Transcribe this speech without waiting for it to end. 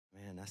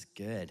That's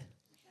good.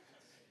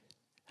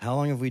 How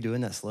long have we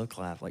doing that slow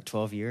clap? Like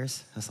 12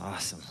 years? That's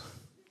awesome.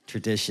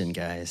 Tradition,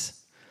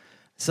 guys.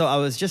 So I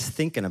was just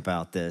thinking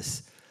about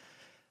this.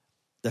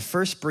 The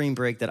first spring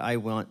break that I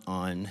went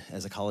on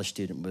as a college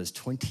student was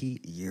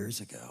 20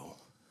 years ago.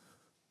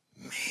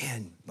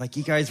 Man, like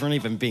you guys weren't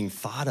even being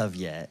thought of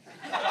yet.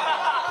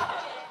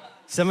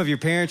 Some of your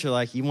parents are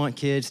like, you want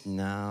kids?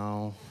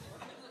 No.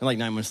 And like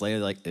 9 months later,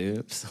 they're like,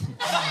 oops.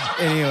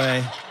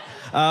 Anyway,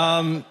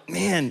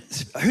 man,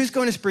 who's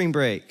going to spring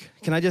break?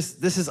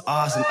 This is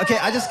awesome. Okay,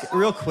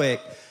 real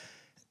quick.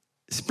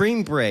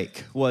 Spring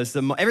break was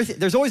everything.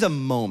 There's always a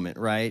moment,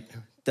 right?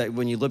 That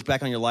when you look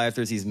back on your life,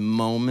 there's these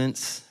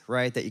moments,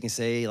 right? That you can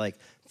say like,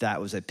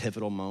 that was a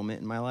pivotal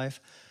moment in my life.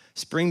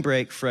 Spring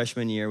break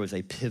freshman year was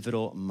a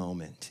pivotal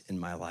moment in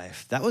my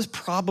life. That was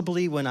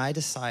probably when I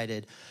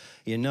decided,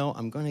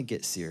 I'm going to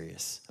get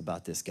serious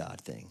about this God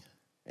thing.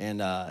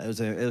 And it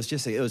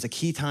was a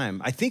key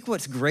time. I think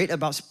what's great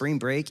about spring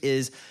break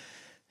is,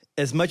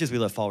 as much as we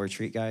love fall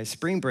retreat, guys,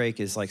 spring break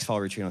is like fall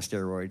retreat on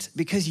steroids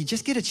because you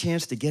just get a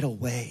chance to get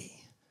away.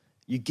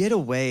 You get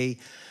away,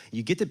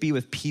 you get to be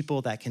with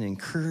people that can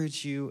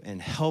encourage you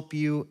and help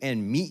you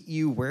and meet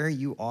you where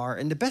you are.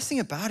 And the best thing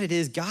about it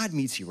is God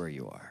meets you where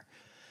you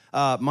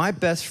are. My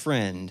best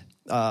friend,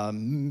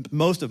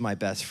 most of my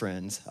best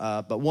friends,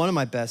 but one of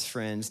my best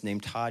friends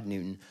named Todd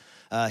Newton,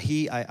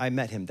 I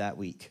met him that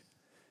week.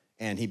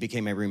 And he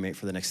became my roommate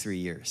for the next 3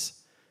 years.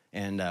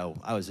 And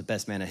I was the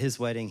best man at his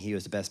wedding. He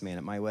was the best man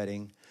at my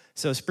wedding.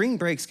 So spring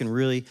breaks can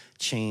really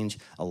change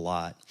a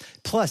lot.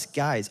 Plus,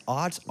 guys,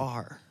 odds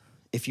are,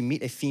 if you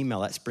meet a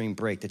female at spring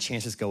break, the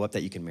chances go up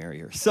that you can marry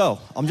her. So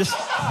I'm just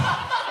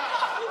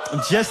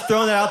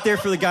throwing that out there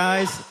for the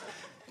guys.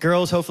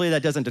 Girls, hopefully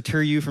that doesn't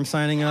deter you from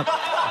signing up.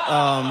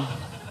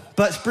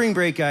 But spring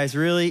break, guys,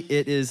 really,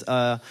 it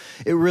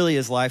really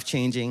is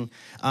life-changing.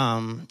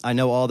 I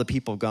know all the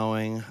people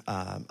going.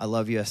 I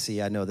love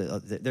USC. I know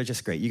that they're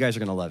just great. You guys are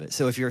going to love it.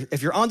 So if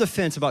you're on the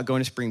fence about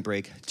going to spring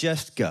break,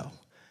 just go.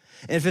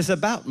 And if it's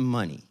about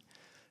money,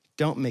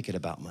 don't make it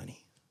about money,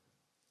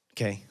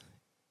 okay?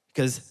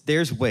 Because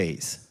there's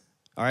ways,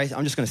 all right?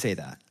 I'm just going to say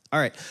that. All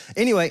right.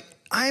 Anyway,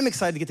 I'm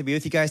excited to get to be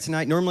with you guys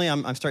tonight. Normally,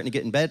 I'm starting to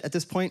get in bed at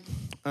this point.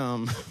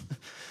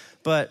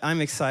 But I'm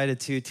excited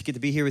to get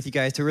to be here with you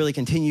guys to really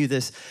continue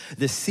this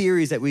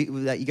series that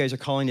you guys are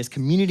calling this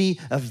Community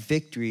of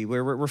Victory,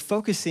 where we're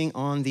focusing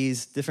on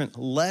these different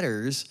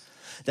letters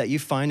that you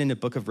find in the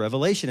book of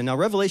Revelation. And now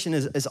Revelation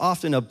is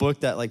often a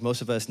book that like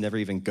most of us never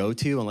even go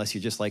to unless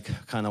you just like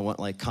kind of want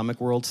like comic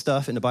world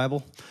stuff in the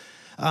Bible.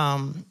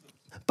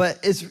 But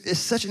it's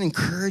such an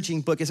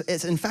encouraging book.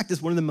 In fact,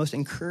 it's one of the most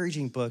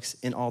encouraging books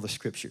in all the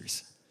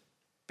scriptures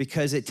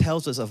because it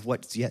tells us of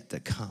what's yet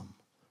to come.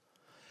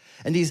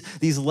 And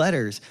these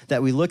letters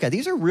that we look at,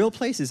 these are real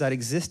places that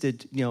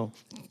existed,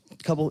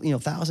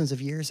 thousands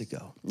of years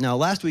ago. Now,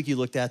 last week you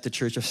looked at the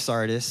church of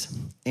Sardis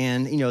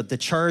and, the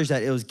charge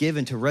that it was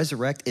given to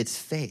resurrect its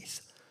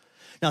faith.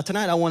 Now,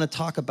 tonight I want to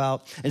talk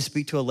about and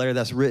speak to a letter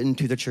that's written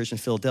to the church in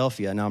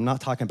Philadelphia. Now, I'm not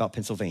talking about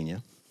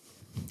Pennsylvania,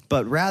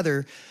 but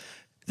rather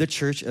the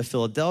church of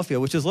Philadelphia,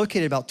 which is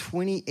located about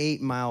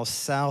 28 miles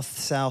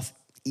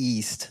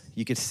southeast,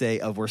 you could say,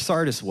 of where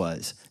Sardis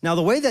was. Now,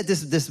 the way that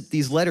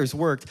these letters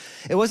worked,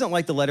 it wasn't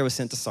like the letter was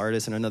sent to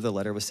Sardis and another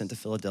letter was sent to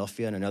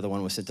Philadelphia and another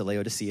one was sent to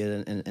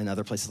Laodicea and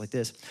other places like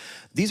this.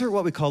 These are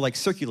what we call like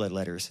circular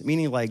letters,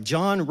 meaning like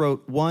John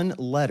wrote one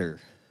letter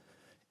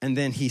and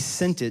then he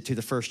sent it to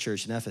the first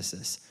church in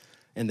Ephesus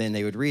and then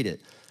they would read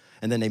it.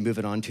 And then they move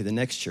it on to the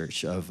next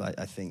church of,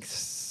 I think,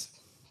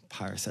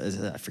 Pyrrhus,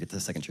 I forget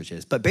the second church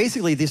is. But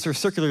basically, these are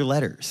circular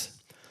letters.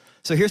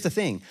 So here's the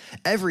thing.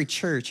 Every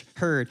church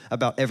heard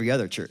about every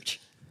other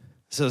church.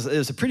 So it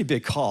was a pretty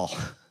big call.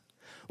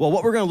 Well,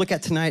 what we're going to look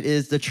at tonight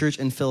is the church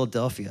in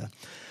Philadelphia.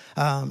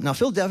 Now,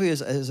 Philadelphia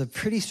is a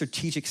pretty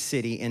strategic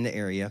city in the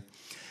area.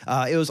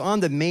 It was on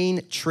the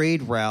main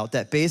trade route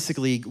that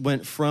basically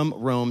went from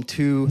Rome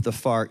to the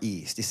Far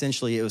East.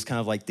 Essentially, it was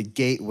kind of like the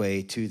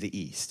gateway to the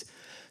East.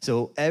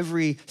 So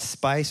every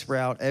spice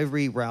route,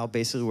 every route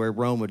basically where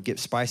Rome would get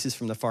spices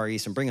from the Far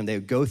East and bring them, they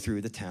would go through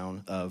the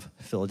town of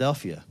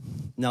Philadelphia.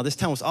 Now, this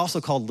town was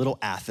also called Little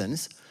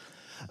Athens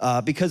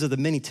because of the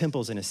many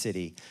temples in a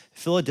city.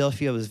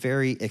 Philadelphia was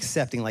very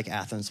accepting, like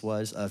Athens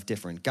was, of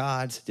different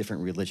gods,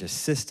 different religious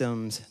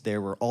systems.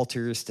 There were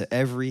altars to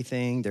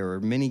everything. There were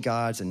many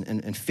gods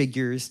and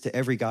figures to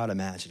every god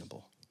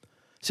imaginable.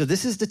 So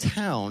this is the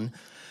town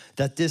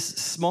that this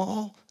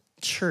small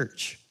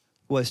church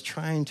was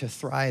trying to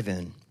thrive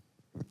in.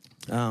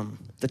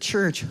 The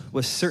church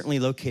was certainly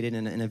located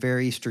in a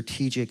very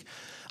strategic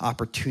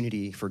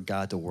opportunity for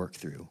God to work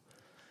through.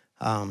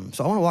 So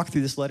I want to walk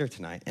through this letter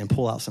tonight and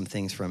pull out some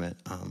things from it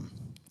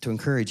to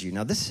encourage you.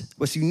 Now,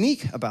 what's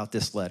unique about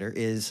this letter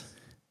is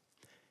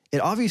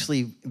it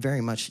obviously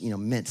very much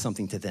meant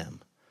something to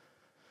them,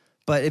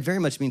 but it very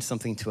much means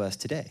something to us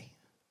today.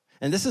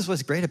 And this is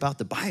what's great about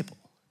the Bible.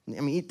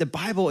 I mean, the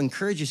Bible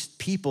encourages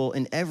people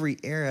in every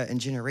era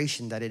and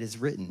generation that it is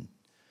written.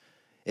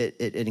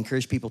 It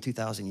encouraged people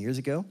 2,000 years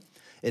ago.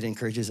 It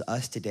encourages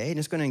us today, and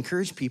it's going to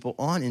encourage people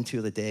on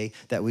into the day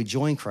that we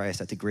join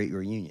Christ at the great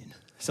reunion.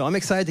 So I'm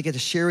excited to get to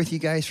share with you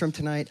guys from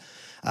tonight,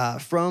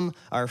 from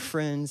our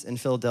friends in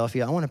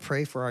Philadelphia. I want to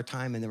pray for our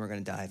time, and then we're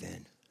going to dive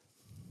in.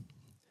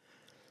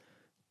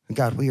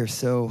 God, we are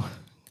so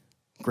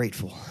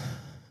grateful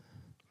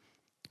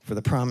for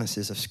the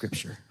promises of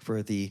Scripture,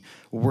 for the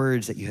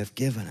words that you have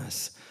given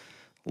us.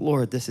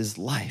 Lord, this is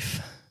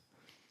life.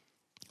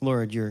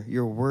 Lord,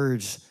 your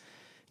words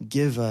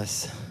give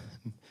us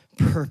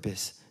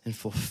purpose and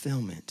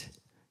fulfillment.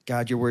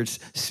 God, your words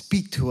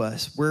speak to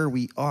us where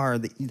we are.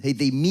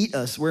 They meet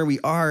us where we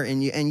are,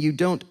 and you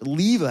don't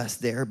leave us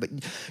there, but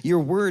your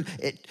word,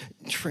 it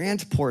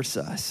transports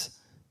us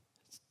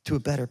to a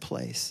better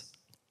place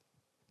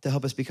to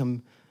help us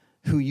become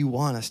who you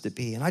want us to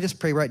be. And I just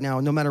pray right now,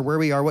 no matter where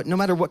we are, no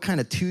matter what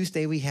kind of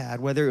Tuesday we had,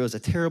 whether it was a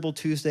terrible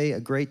Tuesday, a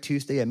great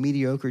Tuesday, a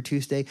mediocre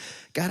Tuesday,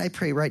 God, I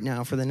pray right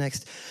now for the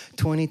next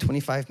 20,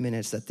 25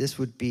 minutes that this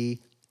would be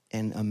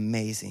an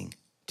amazing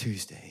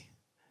Tuesday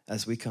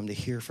as we come to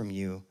hear from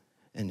you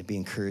and to be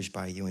encouraged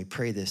by you. And we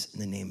pray this in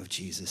the name of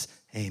Jesus.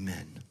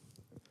 Amen.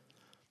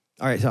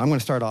 All right, so I'm going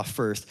to start off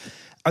first.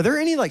 Are there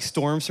any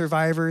storm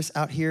survivors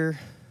out here?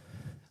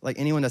 Like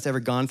anyone that's ever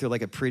gone through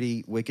a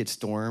pretty wicked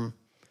storm?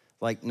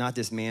 Like not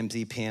this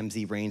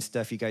mamsy-pamsy rain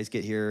stuff you guys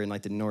get here in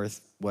the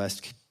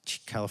Northwest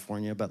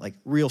California, but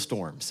real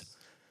storms,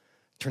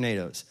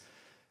 tornadoes,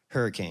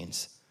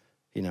 hurricanes,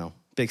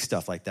 big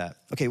stuff like that.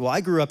 Okay, well,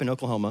 I grew up in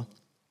Oklahoma,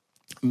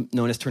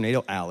 known as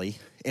Tornado Alley,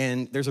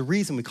 and there's a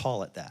reason we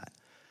call it that.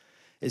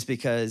 It's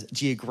because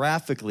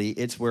geographically,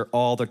 it's where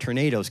all the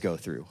tornadoes go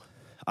through.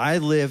 I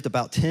lived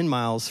about 10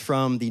 miles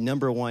from the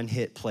number one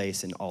hit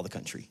place in all the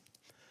country.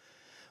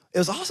 It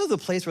was also the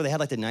place where they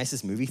had the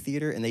nicest movie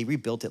theater, and they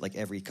rebuilt it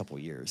every couple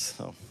years.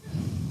 So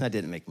that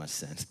didn't make much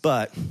sense.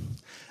 But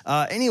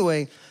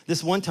anyway,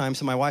 this one time,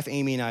 so my wife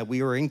Amy and I,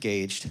 we were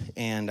engaged,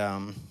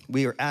 and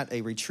we were at a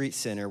retreat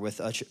center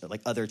with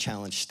other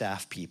Challenge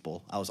staff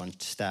people. I was on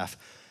staff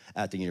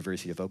at the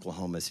University of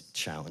Oklahoma's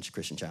Challenge,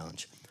 Christian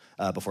Challenge,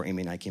 before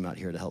Amy and I came out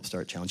here to help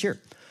start Challenge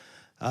here.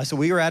 So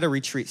we were at a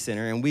retreat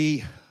center, and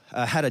we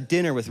had a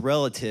dinner with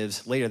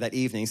relatives later that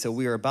evening. So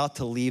we were about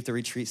to leave the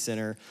retreat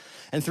center.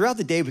 And throughout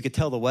the day, we could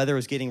tell the weather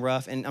was getting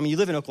rough. And you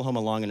live in Oklahoma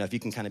long enough, you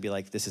can kind of be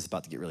this is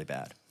about to get really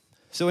bad.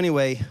 So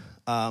anyway,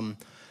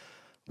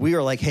 we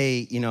were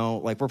hey,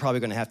 we're probably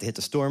going to have to hit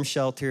the storm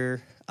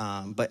shelter,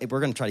 but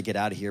we're going to try to get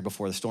out of here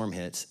before the storm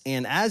hits.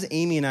 And as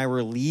Amy and I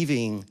were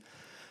leaving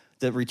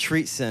the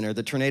retreat center,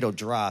 the tornado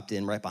dropped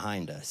in right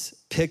behind us,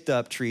 picked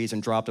up trees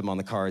and dropped them on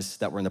the cars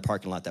that were in the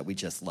parking lot that we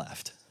just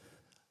left.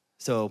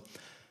 So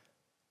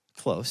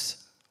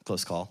close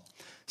call.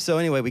 So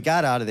anyway, we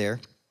got out of there.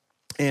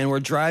 And we're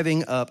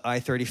driving up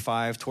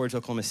I-35 towards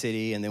Oklahoma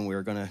City, and then we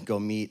were going to go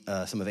meet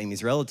some of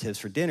Amy's relatives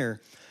for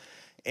dinner.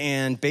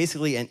 And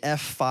basically, an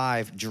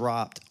F5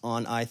 dropped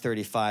on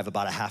I-35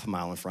 about a half a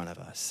mile in front of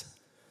us.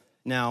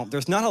 Now,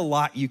 there's not a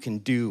lot you can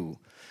do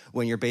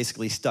when you're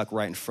basically stuck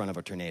right in front of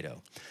a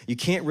tornado. You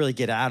can't really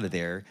get out of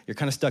there. You're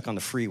kind of stuck on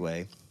the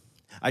freeway.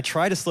 I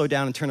tried to slow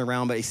down and turn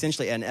around, but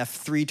essentially an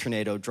F3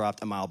 tornado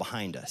dropped a mile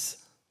behind us.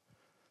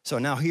 So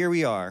now here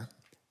we are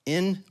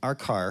in our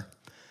car.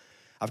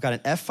 I've got an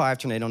F5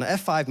 tornado, and an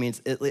F5 means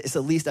it's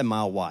at least a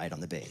mile wide on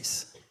the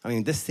base.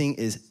 This thing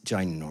is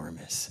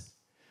ginormous.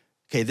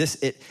 Okay,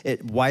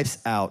 it wipes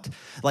out.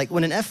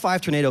 When an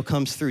F5 tornado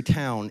comes through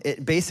town,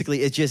 it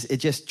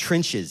just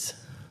trenches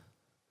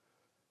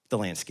the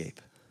landscape.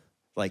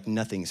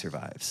 Nothing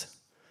survives.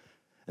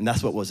 And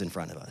that's what was in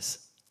front of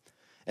us.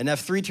 An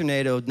F3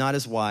 tornado, not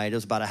as wide, it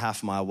was about a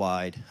half mile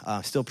wide,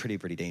 still pretty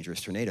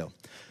dangerous tornado.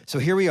 So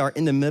here we are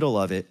in the middle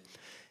of it.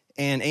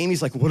 And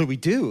Amy's what do we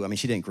do?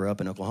 She didn't grow up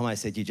in Oklahoma. I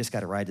said, you just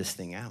got to ride this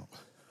thing out.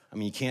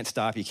 You can't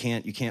stop. You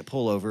can't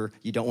pull over.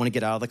 You don't want to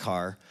get out of the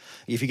car.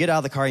 If you get out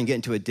of the car and get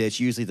into a ditch,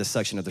 usually the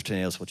suction of the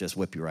tornadoes will just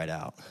whip you right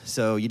out.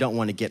 So you don't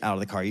want to get out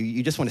of the car.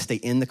 You just want to stay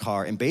in the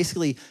car and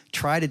basically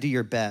try to do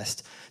your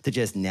best to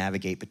just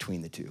navigate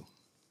between the two.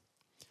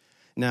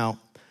 Now,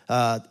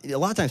 a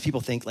lot of times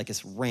people think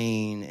it's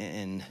rain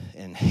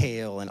and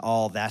hail and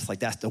all that's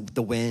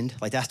the wind.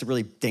 That's the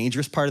really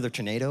dangerous part of the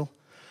tornado.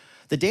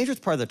 The dangerous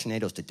part of the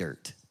tornado is the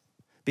dirt,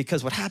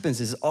 because what happens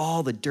is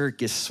all the dirt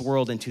gets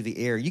swirled into the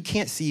air. You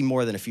can't see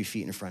more than a few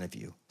feet in front of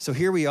you. So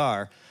here we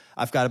are.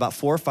 I've got about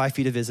 4 or 5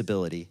 feet of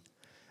visibility.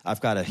 I've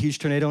got a huge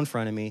tornado in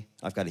front of me.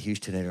 I've got a huge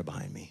tornado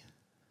behind me.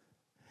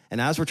 And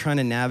as we're trying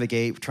to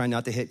navigate, trying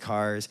not to hit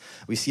cars,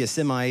 we see a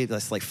semi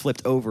that's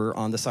flipped over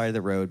on the side of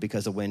the road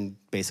because the wind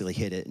basically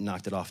hit it and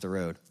knocked it off the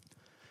road.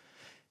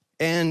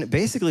 And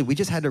basically, we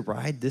just had to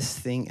ride this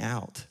thing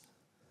out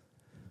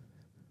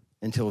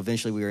until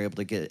eventually we were able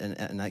to get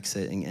an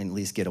exit and at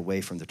least get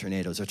away from the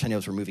tornadoes. The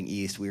tornadoes were moving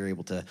east. We were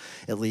able to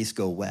at least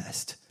go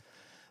west.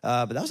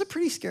 But that was a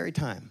pretty scary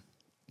time,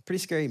 pretty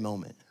scary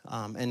moment.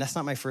 And that's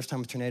not my first time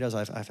with tornadoes.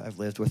 I've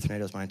lived with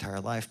tornadoes my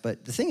entire life.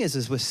 But the thing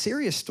is with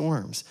serious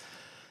storms,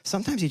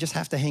 sometimes you just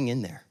have to hang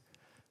in there.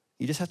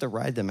 You just have to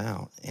ride them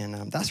out.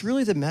 And that's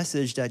really the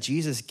message that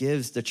Jesus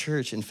gives the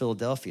church in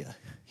Philadelphia.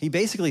 He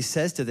basically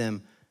says to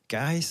them,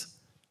 guys,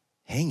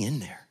 hang in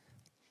there.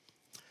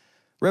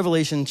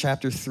 Revelation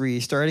chapter 3,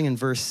 starting in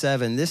verse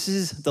 7, this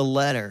is the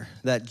letter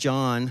that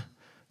John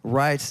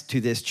writes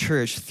to this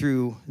church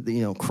through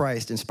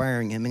Christ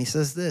inspiring him. And he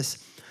says this,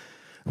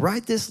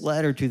 write this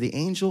letter to the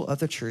angel of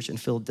the church in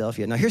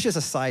Philadelphia. Now, here's just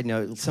a side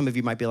note. Some of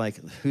you might be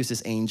like, who's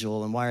this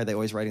angel and why are they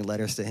always writing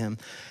letters to him?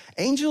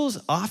 Angels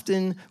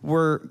often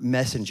were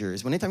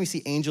messengers. Anytime you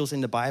see angels in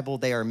the Bible,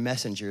 they are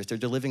messengers. They're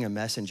delivering a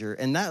messenger.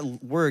 And that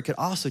word could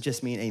also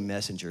just mean a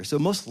messenger. So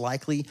most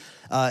likely,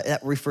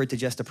 that referred to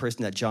just a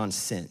person that John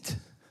sent,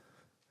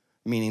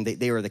 meaning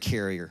they were the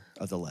carrier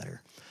of the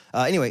letter.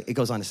 Anyway, it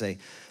goes on to say,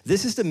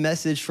 this is the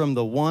message from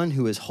the one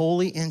who is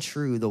holy and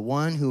true, the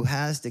one who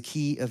has the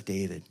key of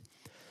David.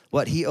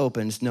 What he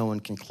opens, no one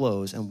can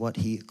close, and what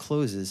he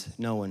closes,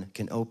 no one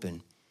can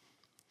open.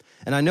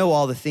 And I know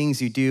all the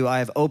things you do. I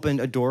have opened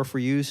a door for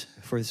you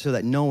so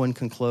that no one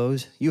can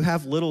close. You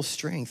have little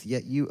strength,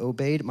 yet you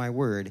obeyed my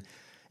word,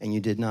 and you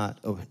did not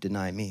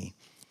deny me.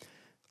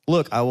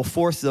 Look, I will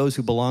force those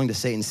who belong to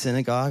Satan's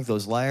synagogue,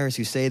 those liars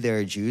who say they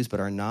are Jews but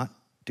are not,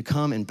 to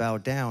come and bow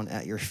down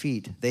at your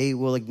feet. They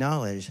will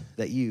acknowledge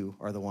that you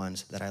are the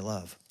ones that I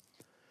love.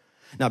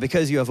 Now,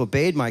 because you have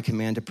obeyed my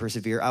command to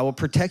persevere, I will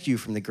protect you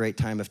from the great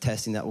time of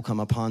testing that will come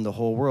upon the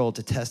whole world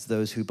to test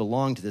those who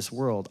belong to this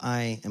world.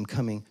 I am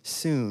coming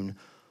soon.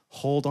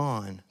 Hold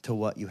on to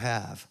what you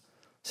have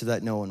so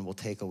that no one will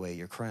take away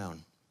your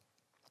crown.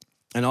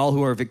 And all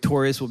who are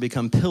victorious will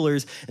become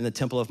pillars in the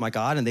temple of my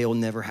God, and they will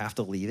never have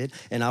to leave it.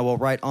 And I will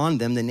write on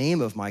them the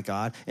name of my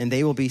God, and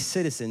they will be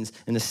citizens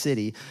in the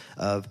city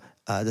of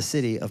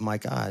my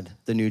God,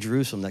 the new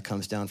Jerusalem that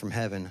comes down from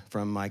heaven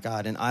from my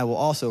God. And I will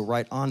also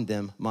write on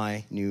them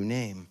my new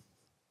name.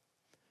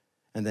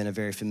 And then a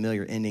very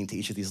familiar ending to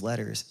each of these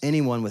letters.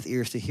 Anyone with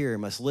ears to hear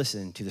must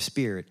listen to the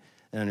Spirit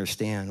and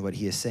understand what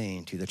he is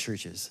saying to the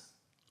churches.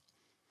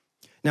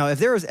 Now, if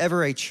there was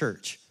ever a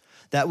church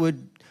that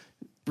would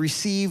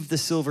receive the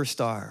silver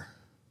star,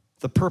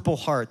 the purple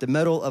heart, the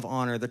medal of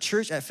honor, the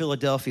church at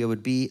Philadelphia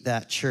would be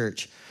that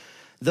church.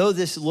 Though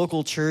this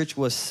local church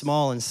was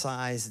small in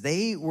size,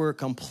 they were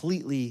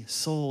completely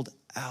sold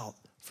out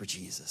for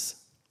Jesus.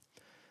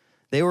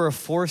 They were a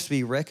force to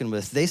be reckoned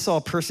with. They saw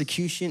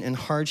persecution and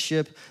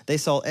hardship. They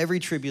saw every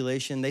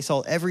tribulation. They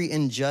saw every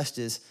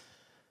injustice,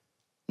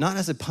 not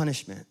as a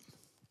punishment,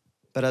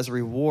 but as a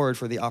reward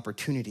for the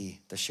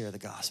opportunity to share the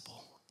gospel.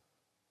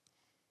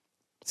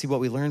 See, what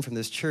we learned from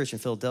this church in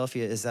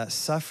Philadelphia is that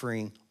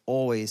suffering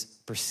always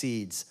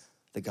precedes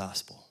the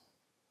gospel.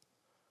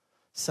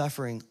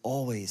 Suffering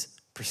always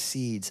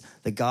precedes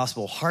the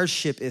gospel.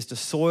 Hardship is the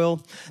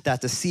soil that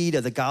the seed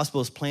of the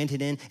gospel is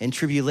planted in, and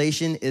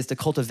tribulation is the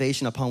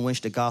cultivation upon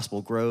which the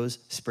gospel grows,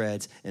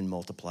 spreads, and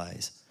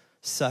multiplies.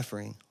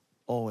 Suffering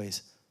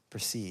always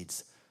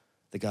precedes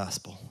the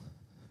gospel.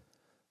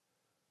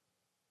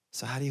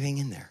 So how do you hang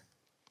in there?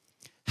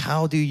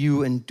 How do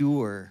you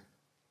endure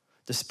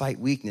despite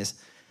weakness?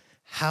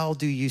 How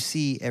do you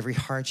see every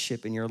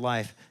hardship in your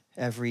life,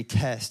 every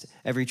test,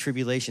 every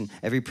tribulation,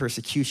 every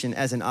persecution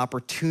as an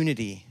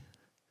opportunity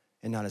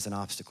and not as an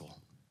obstacle?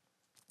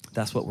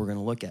 That's what we're going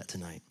to look at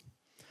tonight.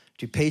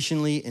 To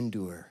patiently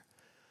endure,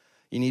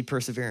 you need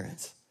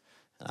perseverance.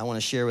 I want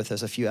to share with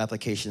us a few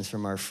applications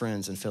from our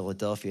friends in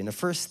Philadelphia. And the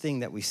first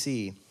thing that we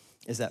see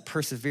is that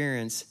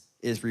perseverance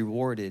is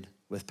rewarded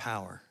with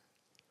power.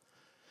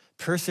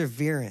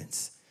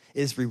 Perseverance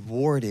is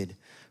rewarded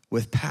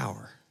with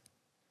power.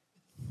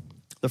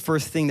 The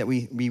first thing that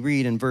we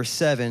read in verse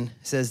 7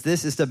 says,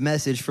 this is the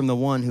message from the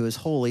one who is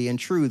holy and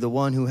true, the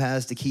one who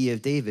has the key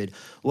of David.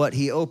 What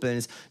he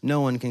opens,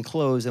 no one can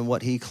close, and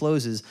what he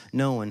closes,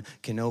 no one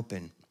can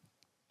open.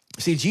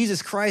 See,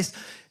 Jesus Christ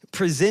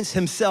presents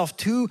himself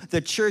to the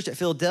church at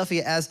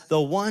Philadelphia as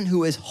the one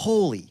who is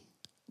holy.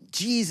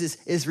 Jesus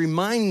is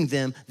reminding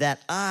them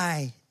that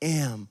I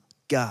am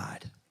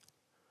God.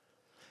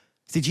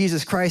 See,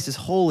 Jesus Christ is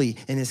holy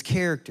in his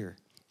character,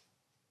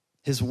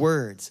 his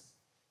words,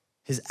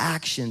 his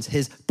actions,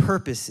 his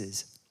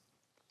purposes.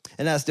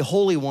 And as the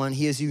Holy One,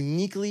 he is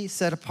uniquely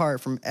set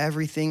apart from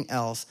everything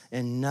else,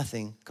 and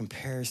nothing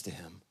compares to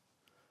him.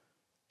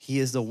 He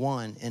is the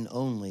one and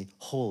only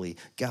holy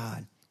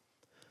God.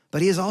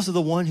 But he is also the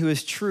one who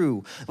is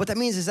true. What that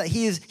means is that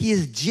he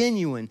is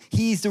genuine.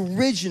 He's the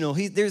original.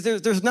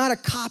 There's not a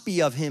copy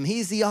of him.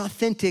 He's the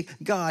authentic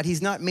God.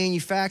 He's not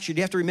manufactured.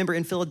 You have to remember,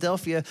 in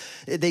Philadelphia,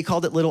 they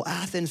called it Little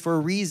Athens for a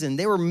reason.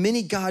 There were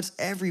many gods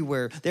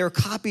everywhere. There are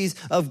copies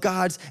of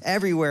gods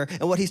everywhere.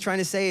 And what he's trying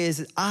to say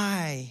is,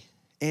 I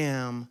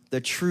am the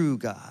true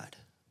God.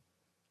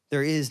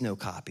 There is no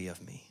copy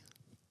of me.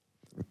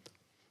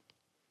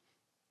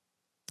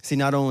 See,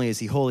 not only is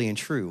he holy and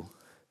true,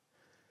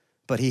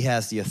 but he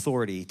has the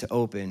authority to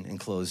open and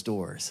close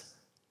doors.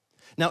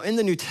 Now, in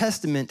the New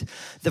Testament,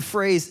 the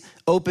phrase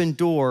open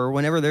door,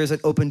 whenever there's an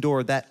open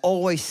door, that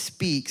always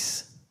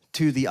speaks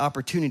to the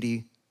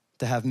opportunity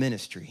to have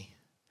ministry.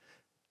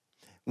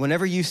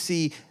 Whenever you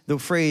see the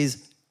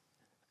phrase,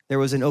 there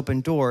was an open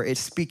door, it's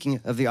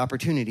speaking of the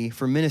opportunity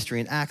for ministry.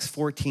 In Acts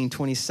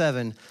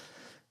 14:27,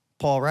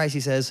 Paul writes, he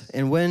says,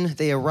 and when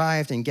they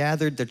arrived and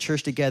gathered the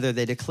church together,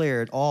 they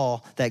declared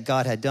all that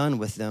God had done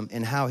with them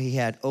and how he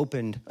had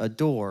opened a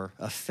door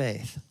of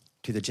faith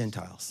to the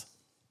Gentiles.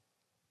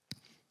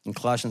 In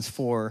Colossians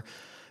 4,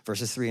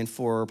 verses 3 and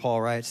 4,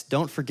 Paul writes,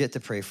 don't forget to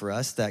pray for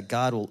us that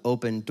God will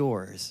open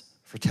doors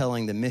for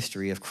telling the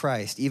mystery of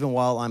Christ. Even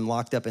while I'm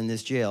locked up in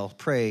this jail,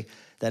 pray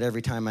that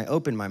every time I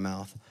open my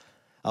mouth,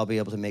 I'll be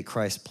able to make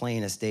Christ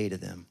plain as day to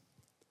them.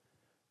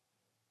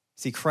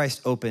 See,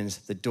 Christ opens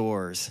the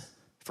doors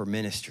for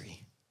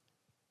ministry.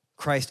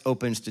 Christ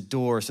opens the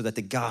door so that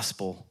the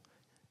gospel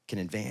can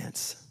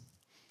advance.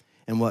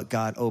 And what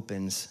God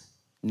opens,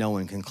 no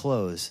one can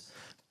close.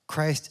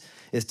 Christ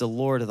is the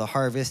Lord of the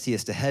harvest. He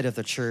is the head of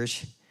the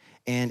church.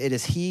 And it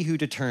is he who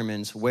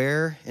determines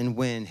where and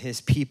when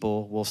his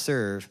people will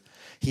serve.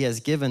 He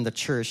has given the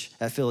church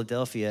at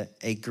Philadelphia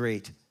a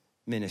great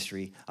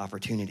ministry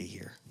opportunity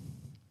here.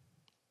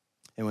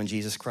 And when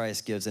Jesus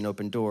Christ gives an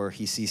open door,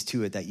 he sees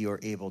to it that you are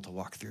able to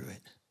walk through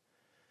it.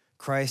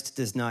 Christ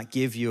does not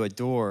give you a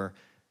door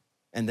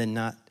and then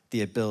not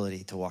the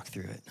ability to walk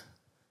through it.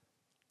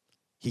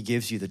 He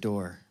gives you the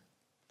door,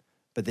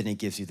 but then he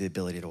gives you the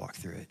ability to walk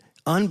through it.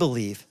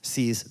 Unbelief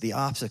sees the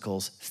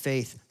obstacles.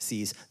 Faith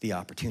sees the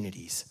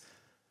opportunities.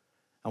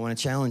 I want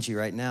to challenge you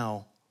right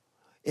now.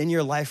 In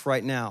your life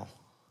right now,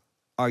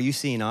 are you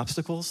seeing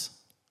obstacles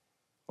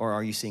or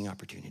are you seeing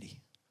opportunity?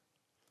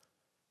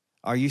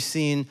 Are you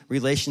seeing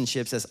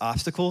relationships as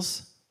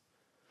obstacles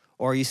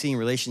or are you seeing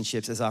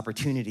relationships as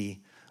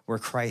opportunity where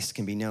Christ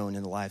can be known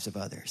in the lives of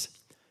others?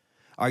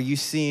 Are you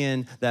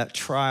seeing that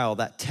trial,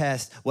 that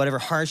test, whatever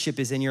hardship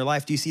is in your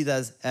life, do you see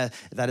that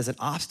as an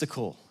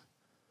obstacle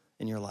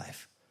in your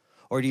life?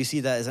 Or do you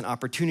see that as an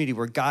opportunity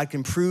where God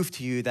can prove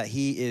to you that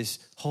he is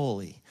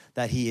holy,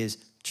 that he is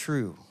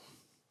true?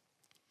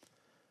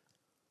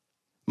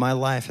 My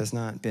life has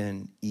not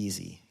been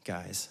easy,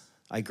 guys.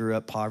 I grew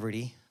up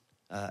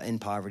in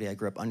poverty. I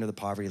grew up under the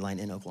poverty line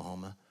in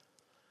Oklahoma.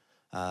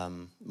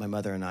 My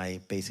mother and I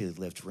basically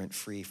lived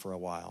rent-free for a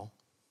while.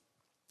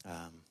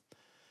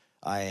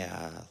 I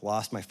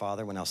lost my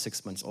father when I was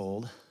 6 months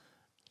old.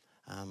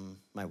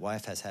 My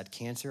wife has had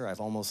cancer.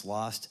 I've almost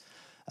lost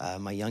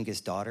my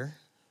youngest daughter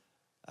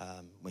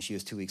when she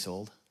was 2 weeks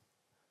old.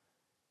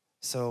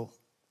 So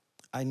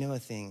I know a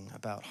thing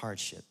about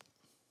hardship.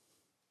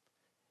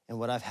 And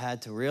what I've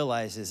had to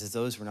realize is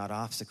those were not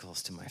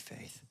obstacles to my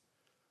faith.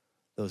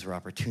 Those were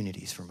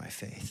opportunities for my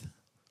faith.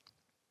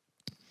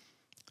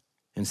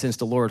 And since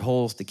the Lord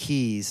holds the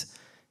keys,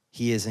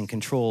 he is in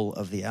control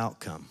of the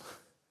outcome.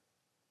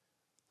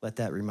 Let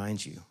that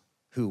remind you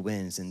who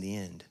wins in the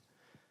end.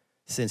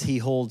 Since he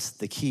holds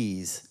the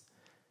keys,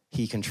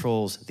 he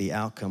controls the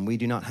outcome. We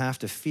do not have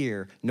to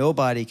fear.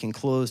 Nobody can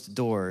close the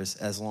doors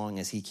as long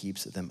as he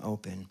keeps them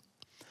open.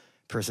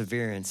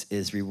 Perseverance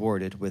is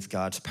rewarded with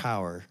God's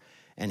power,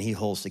 and he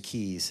holds the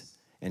keys,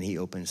 and he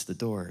opens the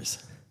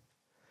doors.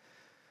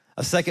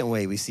 A second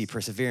way we see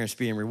perseverance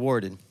being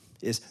rewarded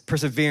is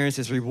perseverance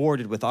is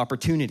rewarded with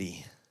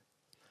opportunity.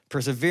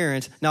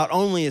 Perseverance not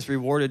only is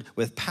rewarded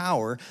with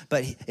power,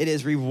 but it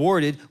is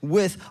rewarded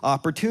with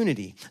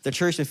opportunity. The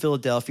church in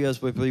Philadelphia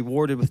is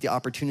rewarded with the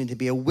opportunity to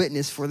be a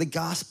witness for the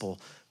gospel.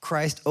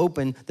 Christ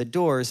opened the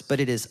doors, but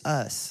it is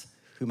us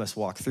who must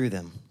walk through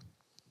them.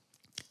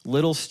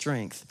 Little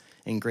strength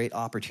and great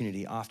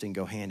opportunity often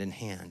go hand in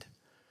hand.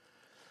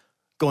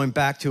 Going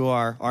back to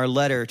our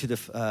letter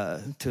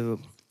to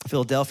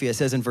Philadelphia, it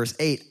says in verse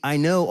 8, I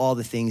know all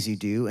the things you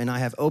do, and I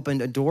have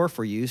opened a door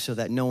for you so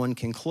that no one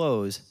can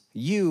close.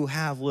 You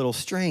have little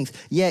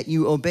strength, yet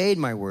you obeyed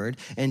my word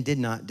and did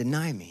not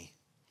deny me.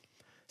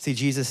 See,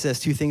 Jesus says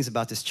two things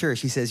about this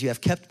church. He says, you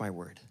have kept my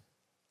word,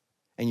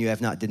 and you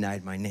have not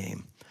denied my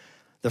name.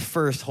 The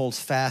first holds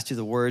fast to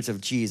the words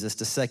of Jesus.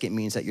 The second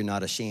means that you're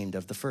not ashamed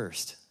of the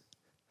first.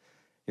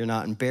 You're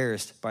not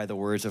embarrassed by the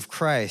words of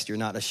Christ. You're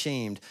not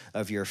ashamed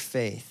of your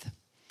faith.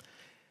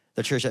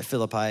 The church at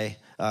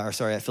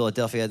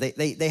Philadelphia,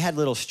 they had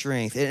little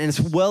strength. And it's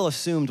well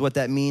assumed what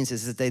that means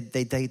is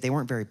that they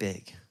weren't very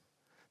big.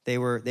 They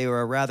were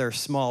a rather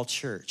small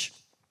church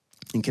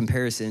in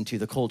comparison to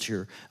the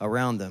culture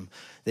around them.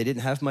 They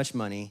didn't have much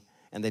money,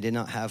 and they did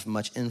not have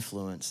much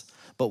influence.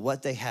 But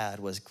what they had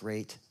was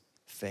great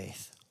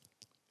faith.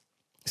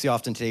 See,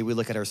 often today we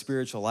look at our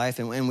spiritual life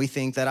and we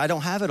think that I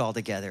don't have it all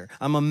together.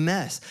 I'm a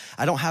mess.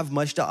 I don't have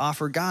much to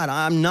offer God.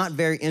 I'm not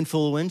very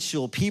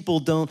influential.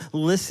 People don't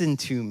listen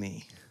to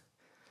me.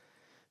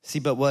 See,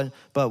 but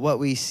what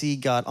we see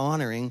God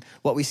honoring,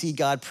 what we see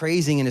God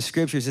praising in the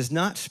scriptures is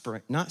not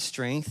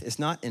strength, it's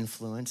not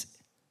influence.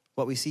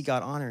 What we see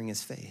God honoring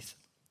is faith.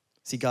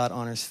 See, God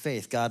honors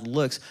faith. God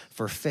looks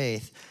for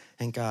faith,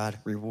 and God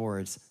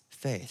rewards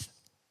faith.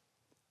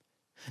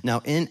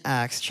 Now, in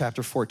Acts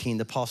chapter 14,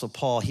 the Apostle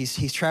Paul,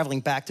 he's traveling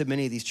back to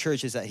many of these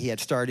churches that he had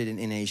started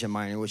in Asia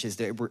Minor, which is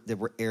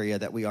the area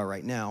that we are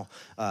right now,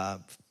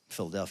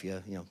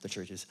 Philadelphia, the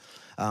churches.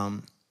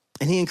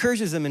 And he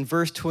encourages them in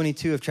verse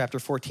 22 of chapter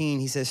 14.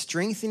 He says,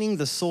 strengthening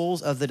the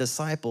souls of the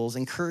disciples,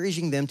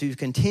 encouraging them to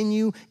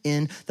continue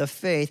in the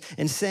faith,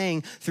 and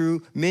saying,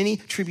 through many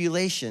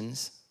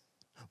tribulations,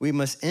 we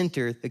must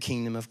enter the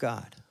kingdom of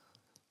God.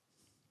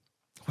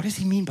 What does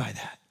he mean by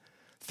that?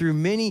 Through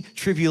many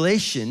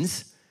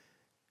tribulations,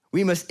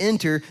 we must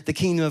enter the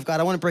kingdom of God.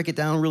 I want to break it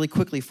down really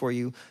quickly for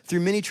you. Through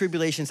many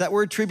tribulations, that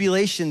word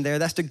tribulation there,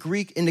 that's the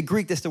Greek, in the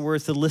Greek, that's the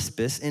word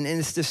thelispis, and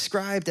it's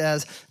described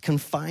as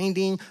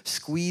confining,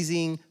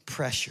 squeezing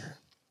pressure.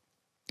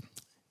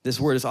 This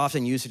word is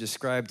often used to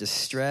describe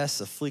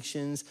distress,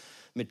 afflictions,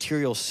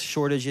 material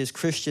shortages,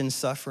 Christian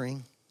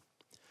suffering.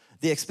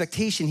 The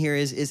expectation here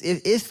is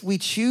if we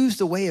choose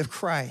the way of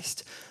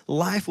Christ,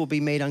 life will be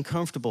made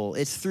uncomfortable.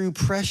 It's through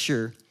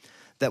pressure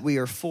that we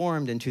are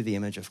formed into the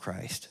image of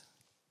Christ.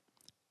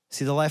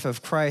 See, the life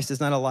of Christ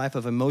is not a life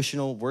of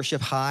emotional worship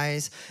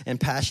highs and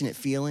passionate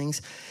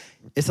feelings.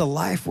 It's a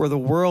life where the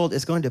world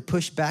is going to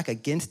push back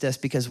against us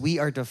because we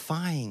are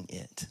defying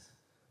it.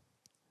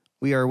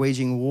 We are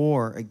waging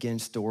war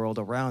against the world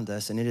around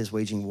us, and it is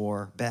waging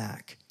war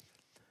back.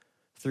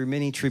 Through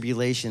many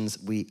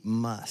tribulations, we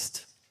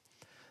must.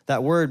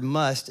 That word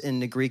must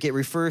in the Greek, it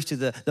refers to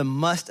the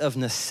must of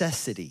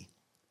necessity.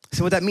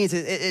 So what that means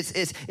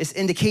is it's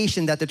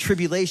indication that the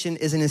tribulation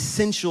is an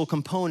essential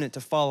component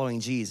to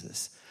following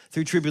Jesus.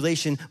 Through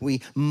tribulation,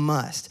 we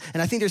must.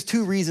 And I think there's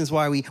two reasons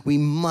why we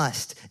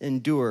must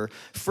endure.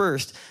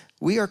 First,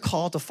 we are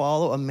called to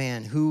follow a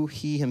man who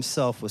he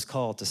himself was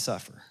called to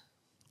suffer.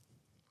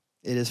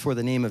 It is for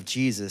the name of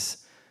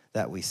Jesus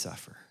that we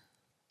suffer.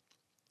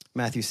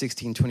 Matthew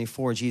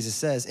 16:24, Jesus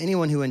says,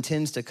 anyone who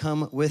intends to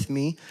come with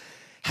me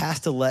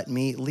has to let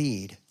me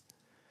lead.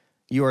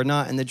 You are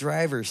not in the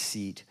driver's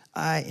seat.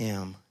 I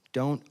am.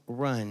 Don't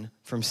run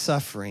from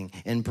suffering.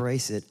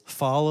 Embrace it.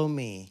 Follow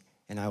me,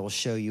 and I will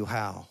show you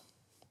how.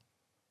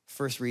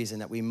 First reason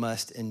that we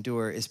must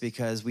endure is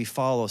because we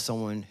follow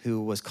someone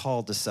who was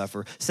called to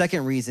suffer.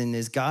 Second reason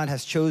is God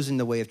has chosen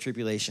the way of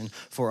tribulation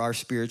for our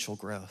spiritual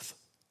growth.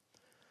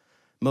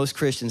 Most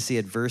Christians see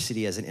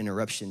adversity as an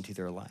interruption to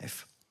their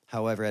life.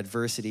 However,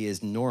 adversity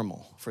is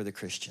normal for the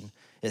Christian.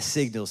 It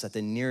signals that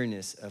the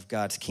nearness of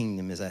God's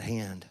kingdom is at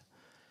hand.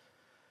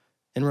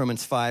 In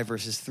Romans 5,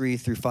 verses 3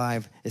 through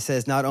 5, it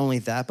says, not only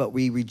that, but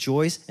we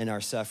rejoice in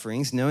our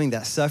sufferings, knowing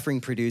that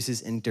suffering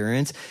produces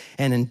endurance,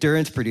 and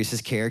endurance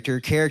produces character,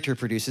 character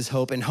produces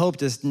hope, and hope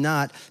does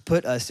not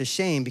put us to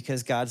shame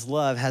because God's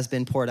love has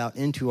been poured out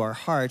into our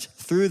hearts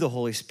through the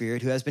Holy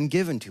Spirit who has been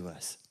given to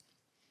us.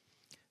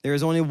 There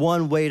is only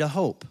one way to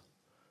hope.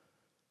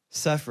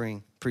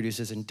 Suffering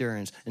produces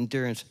endurance,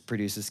 endurance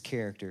produces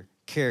character,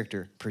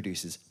 character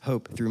produces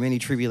hope. Through many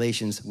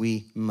tribulations,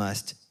 we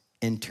must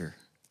enter.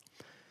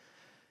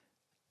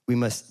 We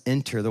must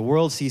enter. The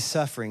world sees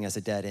suffering as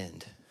a dead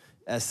end,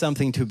 as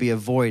something to be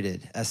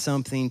avoided, as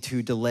something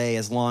to delay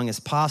as long as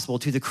possible.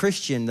 To the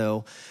Christian,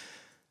 though,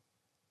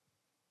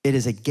 it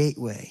is a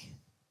gateway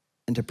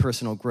into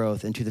personal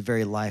growth, into the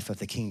very life of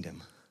the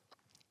kingdom.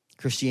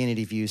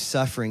 Christianity views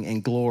suffering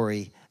and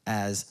glory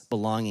as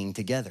belonging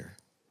together.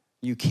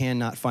 You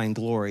cannot find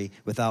glory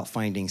without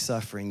finding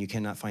suffering. You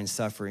cannot find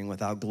suffering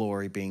without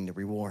glory being the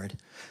reward.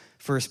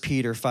 1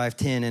 Peter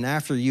 5:10, and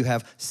after you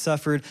have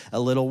suffered a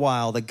little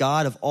while, the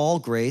God of all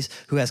grace,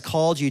 who has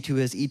called you to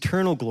his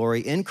eternal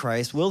glory in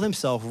Christ, will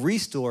himself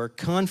restore,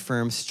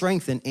 confirm,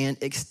 strengthen,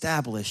 and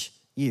establish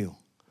you.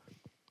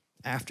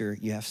 After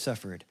you have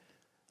suffered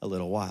a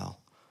little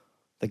while,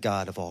 the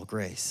God of all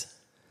grace.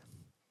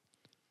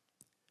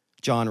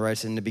 John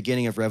writes in the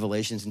beginning of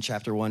Revelations in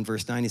chapter 1,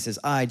 verse 9, he says,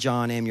 I,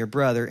 John, am your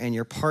brother and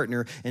your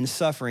partner in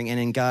suffering and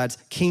in God's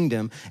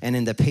kingdom and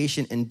in the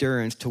patient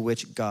endurance to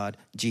which God,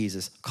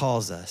 Jesus,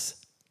 calls us.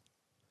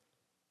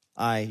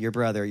 I, your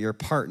brother, your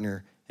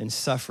partner in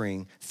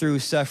suffering. Through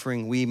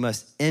suffering, we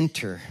must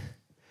enter.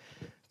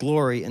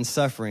 Glory and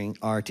suffering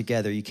are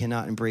together. You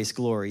cannot embrace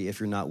glory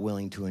if you're not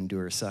willing to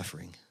endure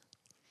suffering.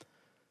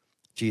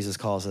 Jesus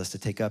calls us to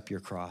take up your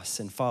cross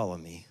and follow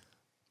me.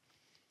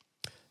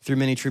 Through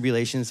many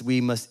tribulations,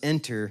 we must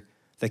enter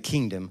the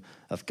kingdom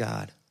of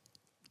God.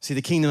 See,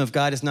 the kingdom of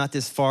God is not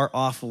this far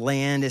off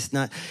land. It's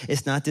not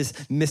this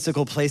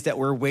mystical place that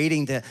we're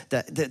waiting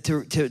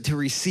to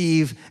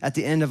receive at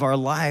the end of our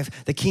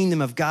life. The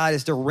kingdom of God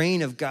is the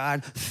reign of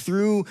God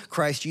through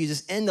Christ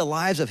Jesus in the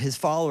lives of his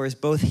followers,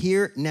 both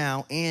here,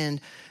 now, and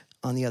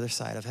on the other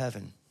side of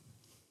heaven.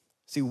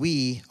 See,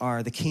 we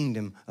are the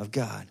kingdom of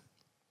God.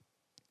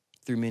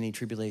 Through many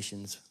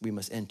tribulations, we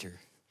must enter.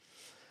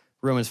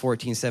 Romans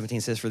 14:17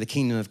 says, for the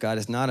kingdom of God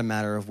is not a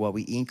matter of what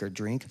we eat or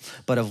drink,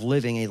 but of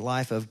living a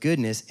life of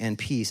goodness and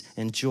peace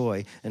and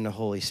joy in the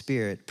Holy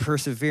Spirit.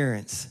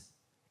 Perseverance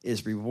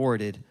is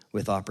rewarded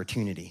with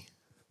opportunity.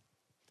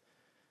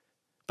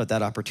 But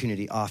that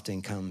opportunity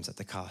often comes at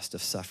the cost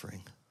of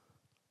suffering.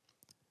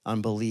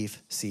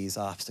 Unbelief sees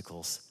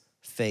obstacles.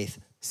 Faith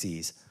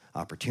sees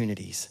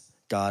opportunities.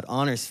 God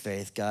honors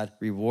faith. God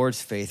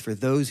rewards faith for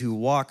those who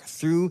walk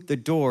through the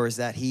doors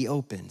that he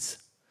opens.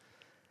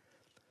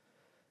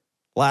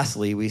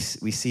 Lastly, we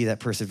see that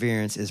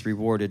perseverance is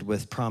rewarded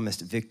with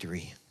promised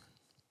victory.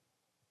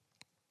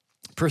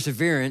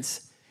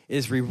 Perseverance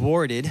is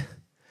rewarded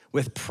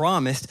with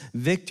promised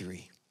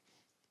victory.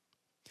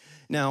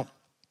 Now,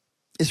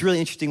 it's really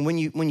interesting.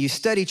 When you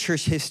study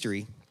church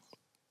history,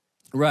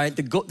 right?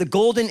 The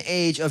golden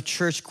age of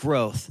church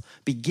growth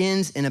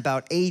begins in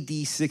about AD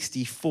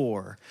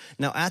 64.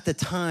 Now, at the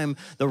time,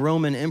 the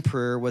Roman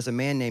emperor was a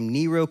man named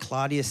Nero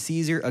Claudius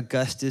Caesar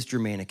Augustus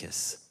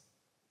Germanicus,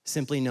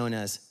 simply known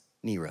as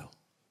Nero.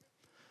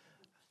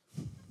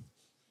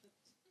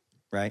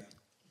 Right?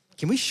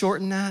 Can we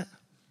shorten that?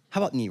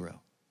 How about Nero?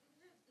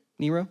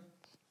 Nero?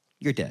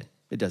 You're dead.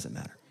 It doesn't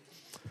matter.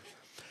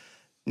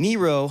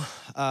 Nero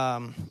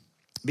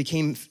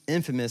became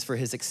infamous for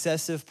his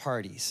excessive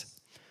parties,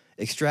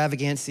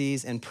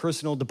 extravagancies, and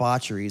personal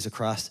debaucheries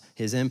across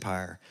his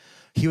empire.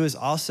 He was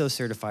also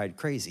certified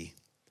crazy.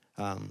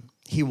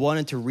 He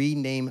wanted to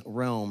rename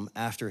Rome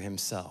after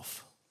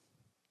himself.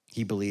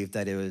 He believed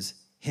that it was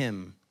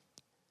him.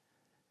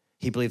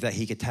 He believed that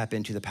he could tap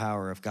into the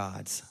power of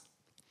gods.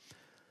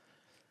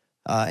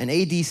 In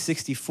AD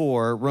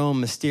 64,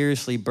 Rome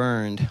mysteriously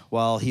burned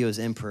while he was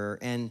emperor,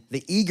 and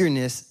the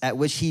eagerness at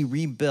which he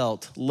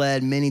rebuilt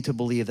led many to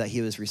believe that he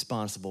was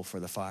responsible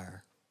for the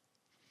fire.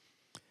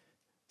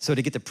 So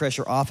to get the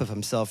pressure off of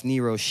himself,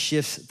 Nero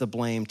shifts the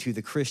blame to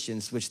the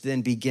Christians, which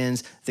then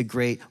begins the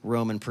great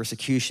Roman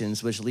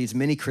persecutions, which leads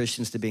many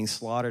Christians to being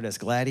slaughtered as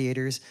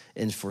gladiators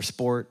and for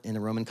sport in the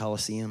Roman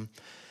Colosseum,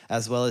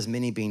 as well as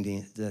many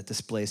being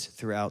displaced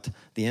throughout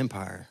the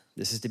empire.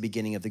 This is the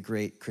beginning of the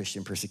great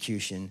Christian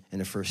persecution in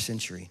the first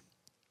century.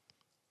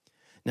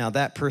 Now,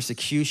 that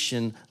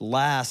persecution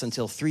lasts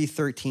until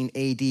 313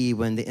 AD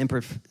when the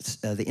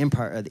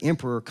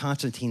Emperor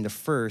Constantine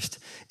I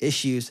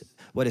issues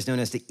what is known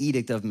as the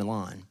Edict of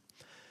Milan,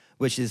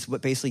 which is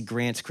what basically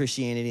grants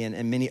Christianity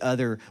and many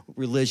other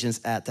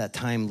religions at that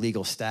time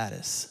legal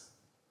status.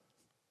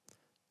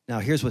 Now,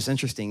 here's what's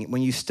interesting.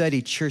 When you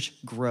study church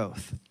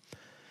growth,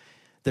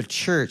 the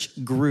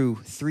church grew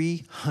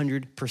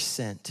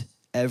 300%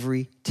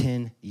 every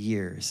 10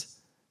 years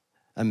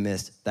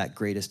amidst that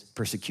greatest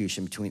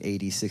persecution between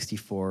AD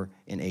 64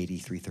 and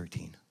AD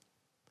 313.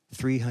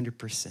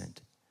 300%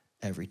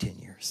 every 10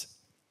 years.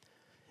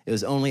 It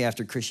was only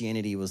after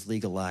Christianity was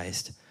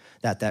legalized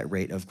that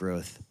rate of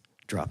growth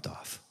dropped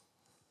off.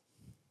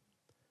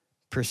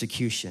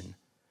 Persecution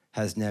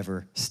has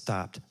never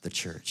stopped the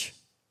church.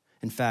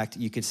 In fact,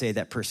 you could say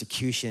that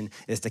persecution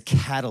is the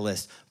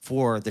catalyst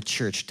for the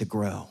church to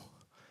grow.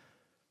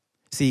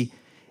 See,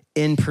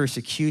 in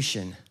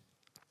persecution,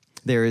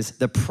 there is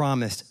the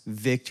promised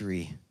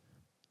victory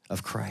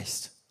of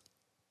Christ.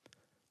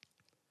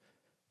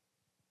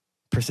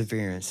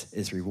 Perseverance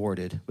is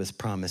rewarded with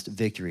promised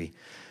victory.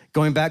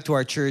 Going back to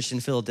our church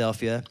in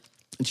Philadelphia,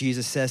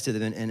 Jesus says to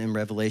them in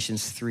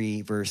Revelations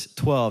 3, verse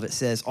 12, it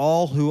says,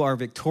 all who are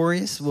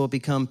victorious will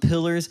become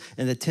pillars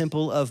in the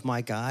temple of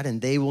my God, and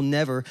they will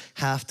never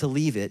have to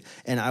leave it.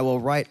 And I will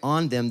write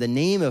on them the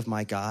name of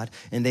my God,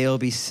 and they will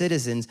be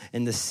citizens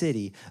in the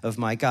city of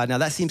my God. Now,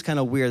 that seems kind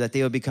of weird that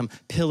they will become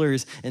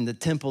pillars in the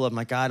temple of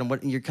my God. And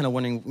what you're kind of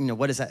wondering,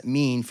 what does that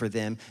mean for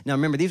them? Now,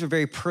 remember, these are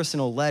very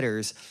personal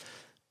letters.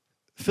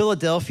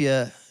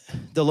 Philadelphia,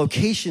 the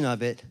location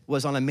of it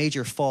was on a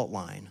major fault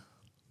line.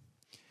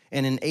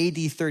 And in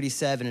AD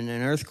 37,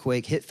 an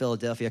earthquake hit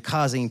Philadelphia,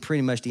 causing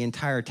pretty much the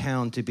entire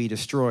town to be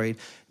destroyed,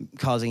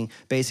 causing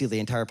basically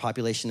the entire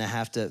population to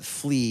have to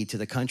flee to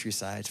the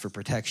countrysides for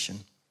protection.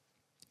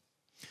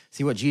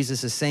 See, what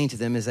Jesus is saying to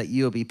them is that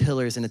you will be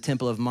pillars in the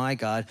temple of my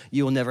God.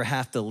 You will never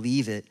have to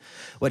leave it.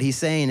 What he's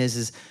saying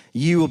is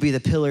you will be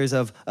the pillars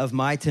of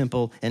my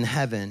temple in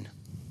heaven.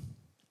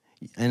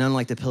 And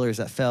unlike the pillars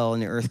that fell in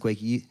the earthquake,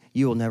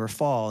 you will never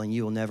fall and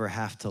you will never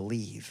have to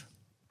leave.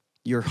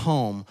 Your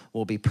home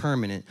will be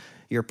permanent.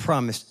 Your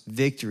promised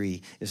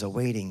victory is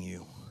awaiting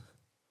you.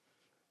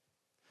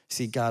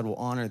 See, God will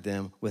honor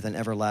them with an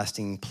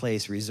everlasting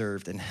place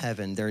reserved in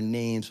heaven. Their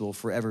names will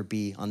forever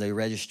be on the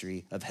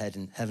registry of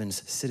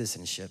heaven's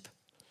citizenship.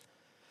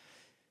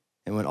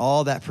 And when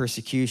all that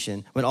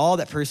persecution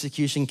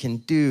can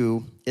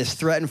do is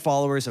threaten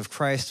followers of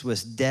Christ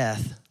with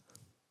death,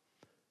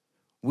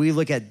 we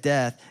look at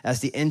death as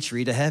the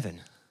entry to heaven.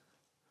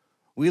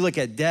 We look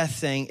at death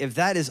saying, if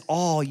that is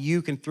all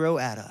you can throw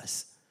at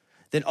us,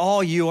 then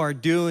all you are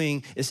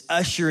doing is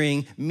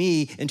ushering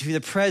me into the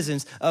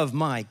presence of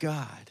my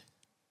God.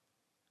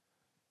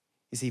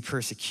 You see,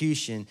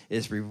 persecution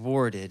is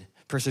rewarded.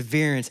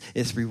 Perseverance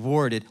is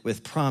rewarded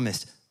with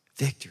promised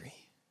victory.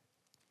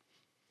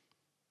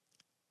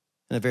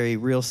 In a very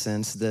real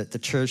sense, the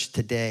church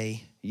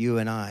today, you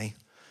and I,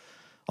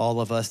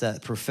 all of us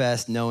that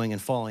profess knowing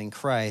and following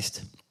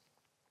Christ,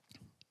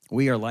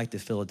 we are like the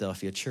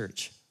Philadelphia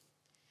church.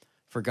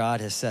 For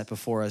God has set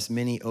before us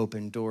many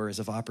open doors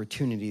of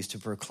opportunities to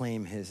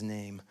proclaim his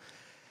name.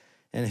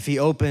 And if he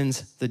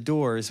opens the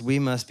doors, we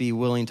must be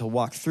willing to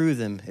walk through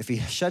them. If he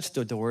shuts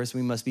the doors,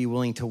 we must be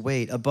willing to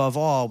wait. Above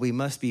all, we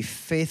must be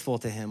faithful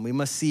to him. We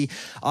must see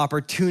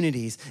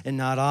opportunities and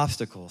not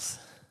obstacles.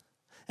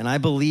 And I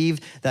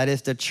believe that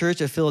if the church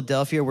of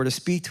Philadelphia were to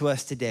speak to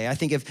us today, I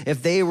think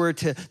if they were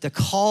to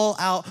call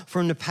out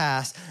from the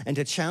past and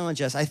to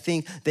challenge us, I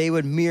think they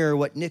would mirror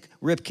what Nick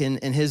Ripken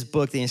in his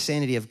book, The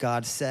Insanity of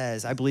God,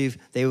 says. I believe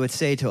they would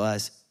say to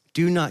us,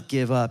 do not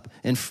give up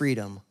in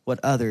freedom what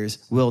others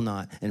will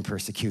not in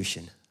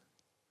persecution.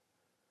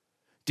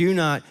 Do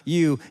not,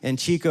 you in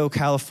Chico,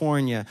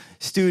 California,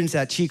 students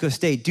at Chico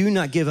State, do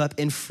not give up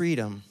in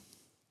freedom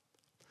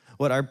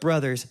what our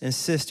brothers and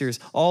sisters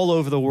all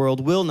over the world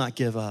will not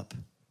give up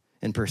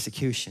in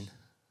persecution.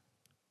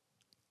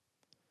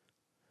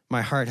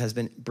 My heart has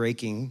been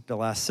breaking the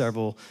last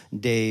several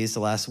days, the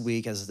last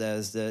week, as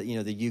the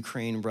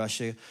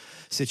Ukraine-Russia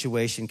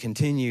situation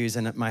continues,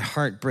 and my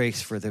heart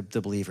breaks for the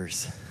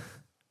believers.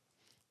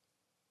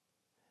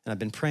 And I've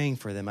been praying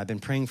for them. I've been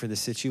praying for the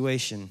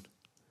situation.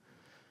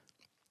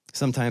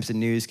 Sometimes the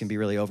news can be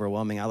really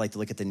overwhelming. I like to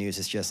look at the news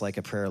as just like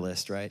a prayer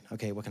list, right?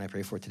 Okay, what can I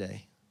pray for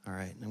today? All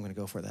right, I'm going to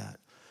go for that.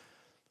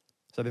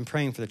 So I've been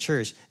praying for the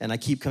church, and I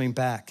keep coming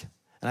back.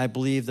 And I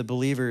believe the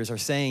believers are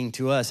saying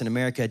to us in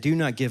America, do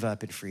not give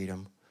up in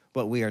freedom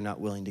what we are not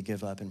willing to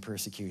give up in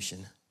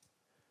persecution.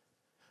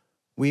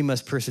 We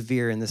must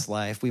persevere in this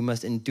life. We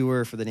must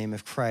endure for the name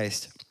of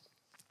Christ,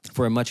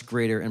 for a much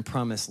greater and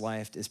promised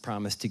life is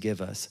promised to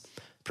give us.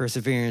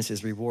 Perseverance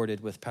is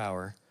rewarded with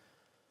power.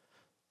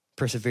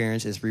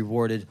 Perseverance is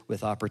rewarded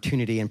with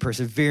opportunity, and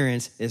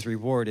perseverance is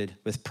rewarded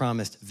with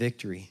promised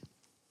victory.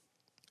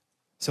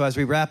 So as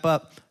we wrap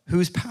up,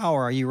 whose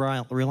power are you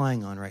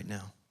relying on right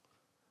now?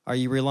 Are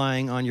you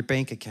relying on your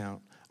bank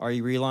account? Are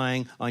you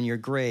relying on your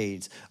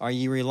grades? Are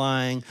you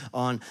relying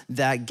on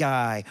that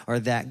guy or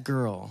that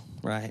girl,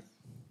 right?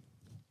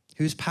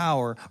 Whose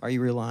power are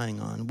you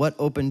relying on? What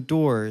open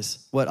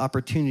doors, what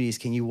opportunities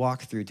can you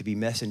walk through to be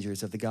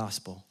messengers of the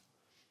gospel?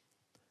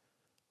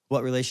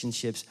 What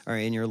relationships are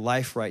in your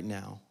life right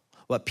now?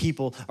 What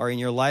people are in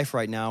your life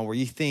right now where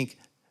you think,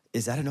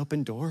 is that an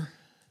open door?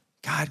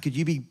 God, could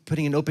you be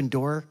putting an open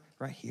door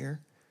right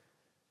here?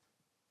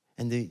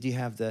 And do you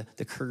have the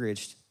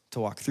courage to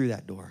walk through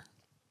that door,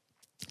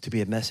 to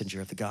be a messenger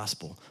of the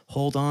gospel?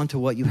 Hold on to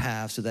what you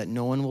have so that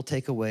no one will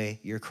take away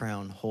your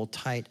crown. Hold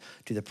tight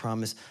to the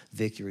promised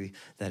victory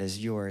that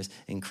is yours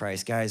in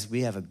Christ. Guys,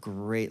 we have a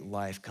great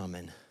life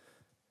coming.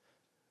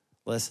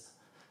 Let's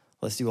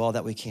do all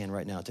that we can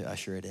right now to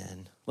usher it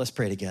in. Let's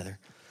pray together.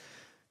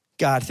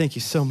 God, thank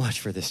you so much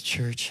for this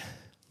church.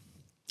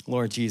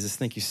 Lord Jesus,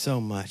 thank you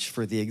so much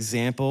for the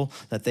example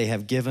that they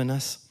have given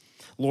us.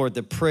 Lord,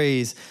 the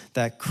praise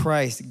that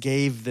Christ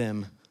gave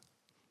them.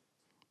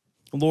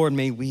 Lord,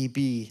 may we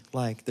be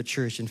like the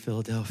church in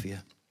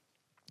Philadelphia.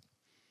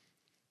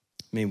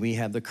 May we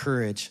have the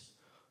courage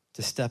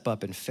to step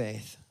up in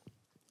faith,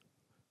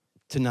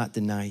 to not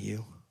deny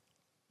you.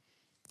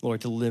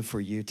 Lord, to live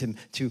for you,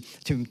 to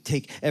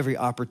take every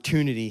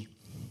opportunity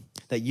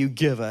that you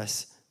give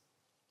us,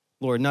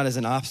 Lord, not as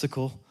an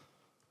obstacle,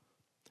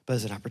 but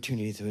as an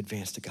opportunity to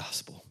advance the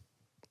gospel.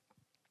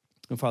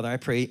 And Father, I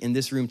pray in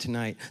this room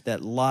tonight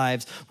that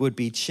lives would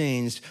be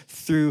changed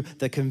through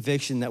the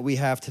conviction that we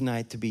have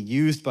tonight to be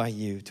used by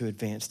you to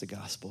advance the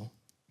gospel.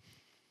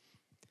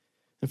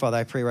 And Father,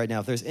 I pray right now,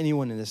 if there's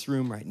anyone in this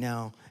room right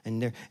now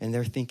and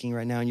they're thinking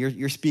right now, and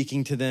you're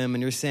speaking to them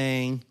and you're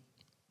saying,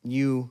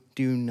 you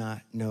do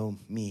not know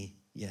me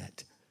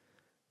yet.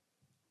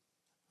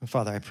 And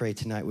Father, I pray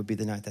tonight would be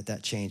the night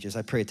that changes.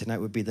 I pray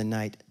tonight would be the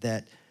night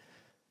that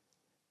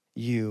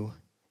you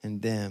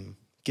and them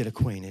get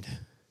acquainted.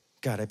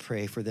 God, I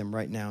pray for them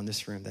right now in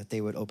this room that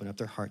they would open up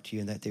their heart to you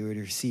and that they would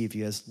receive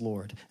you as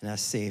Lord and as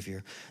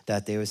Savior,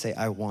 that they would say,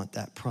 I want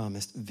that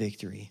promised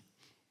victory.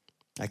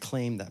 I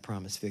claim that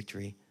promised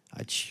victory.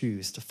 I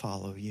choose to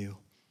follow you.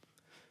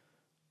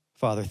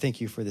 Father,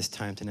 thank you for this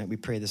time tonight. We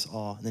pray this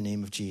all in the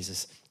name of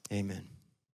Jesus. Amen.